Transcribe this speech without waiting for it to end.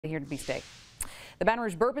Here to be stay. The Baton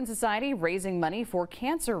Rouge Bourbon Society raising money for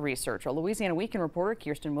cancer research. Our Louisiana Weekend reporter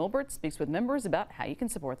Kirsten Wilbert speaks with members about how you can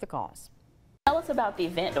support the cause. Tell us about the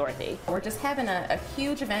event, Dorothy. We're just having a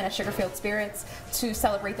huge event at Sugarfield Spirits to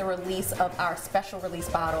celebrate the release of our special release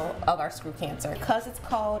bottle of our screw cancer. Because it's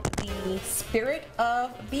called the Spirit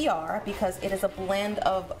of BR, because it is a blend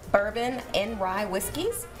of bourbon and rye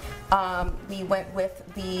whiskeys. We went with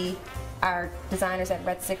our designers at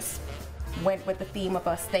Red 6 went with the theme of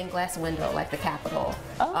a stained glass window, like the Capitol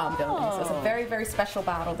building. So it's a very, very special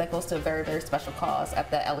bottle that goes to a very, very special cause at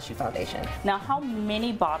the LSU Foundation. Now, how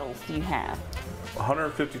many bottles do you have?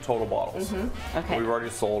 150 total bottles. Okay. We've already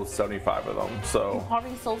sold 75 of them. So You've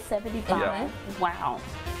already sold 75? Yeah. Wow.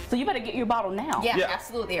 So you better get your bottle now. Yeah,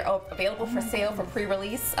 absolutely. They're available for sale for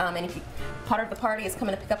pre-release. And if part of the party is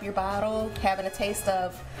coming to pick up your bottle, having a taste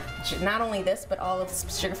of not only this, but all of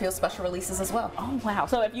Sugarfield's special releases as well. Oh, wow.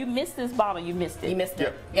 So if you missed this bottle, you missed it. You missed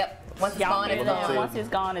it. Yep. Once it's gone, it's gone. Once it's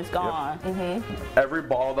gone, it's gone. every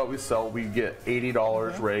bottle that we sell, we get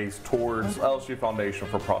 $80 raised towards LSU Foundation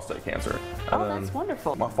for prostate cancer. Oh, that's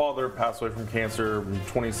wonderful. My father passed away from cancer in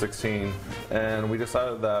 2016, and we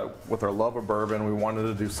decided that with our love of bourbon, we wanted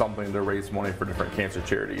to do something to raise money for different cancer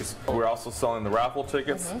charities. We're also selling the raffle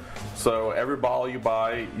tickets. So every bottle you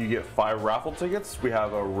buy, you get 5 raffle tickets. We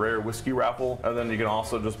have a rare whiskey raffle, and then you can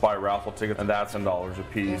also just buy raffle tickets, and that's $10 a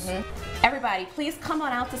piece. Everybody, please come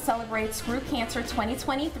on out to celebrate Screw Cancer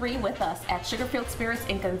 2023 with us at Sugarfield Spirits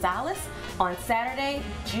in Gonzales on Saturday,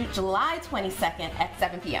 July 22nd at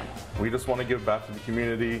 7 p.m. We just want to give back to the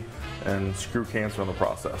community and screw cancer in the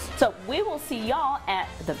process. So we will see y'all at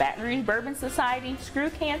the Baton Rouge Bourbon Society Screw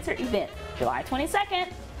Cancer event, July 22nd.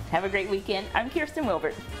 Have a great weekend. I'm Kirsten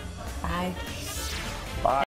Wilbert. Bye. Bye.